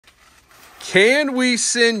Can we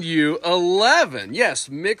send you 11, yes,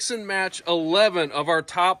 mix and match 11 of our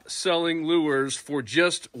top selling lures for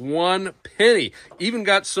just 1 penny? Even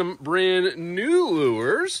got some brand new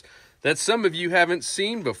lures that some of you haven't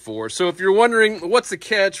seen before. So if you're wondering, what's the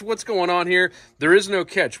catch? What's going on here? There is no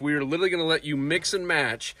catch. We are literally going to let you mix and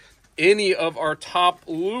match any of our top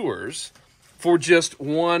lures for just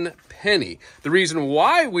 1 penny. The reason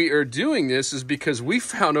why we are doing this is because we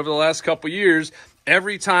found over the last couple years,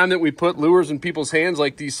 every time that we put lures in people's hands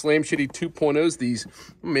like these Slam Shitty 2.0s, these,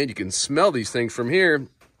 man, you can smell these things from here.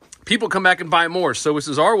 People come back and buy more. So this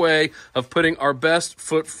is our way of putting our best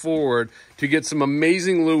foot forward to get some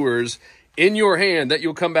amazing lures in your hand that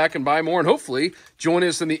you'll come back and buy more. And hopefully join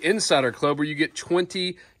us in the Insider Club where you get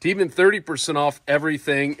 20 to even 30% off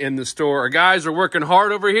everything in the store. Our guys are working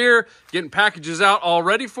hard over here, getting packages out all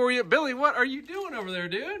ready for you. Billy, what are you doing over there,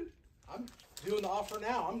 dude? I'm doing the offer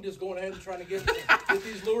now. I'm just going ahead and trying to get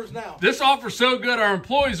these lures now. This offer's so good, our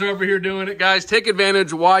employees are over here doing it. Guys, take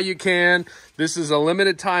advantage while you can. This is a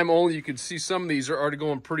limited time only. You can see some of these are already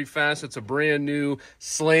going pretty fast. It's a brand new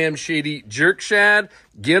Slam Shady Jerk Shad.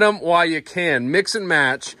 Get them while you can. Mix and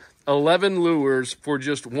match 11 lures for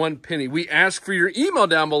just 1 penny. We ask for your email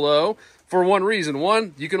down below for one reason.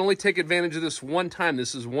 One, you can only take advantage of this one time.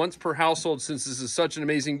 This is once per household since this is such an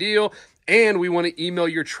amazing deal. And we want to email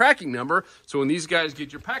your tracking number. So when these guys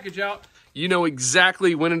get your package out, you know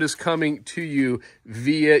exactly when it is coming to you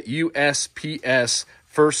via USPS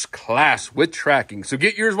first class with tracking. So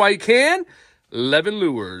get yours while you can. 11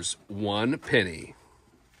 lures, 1 penny.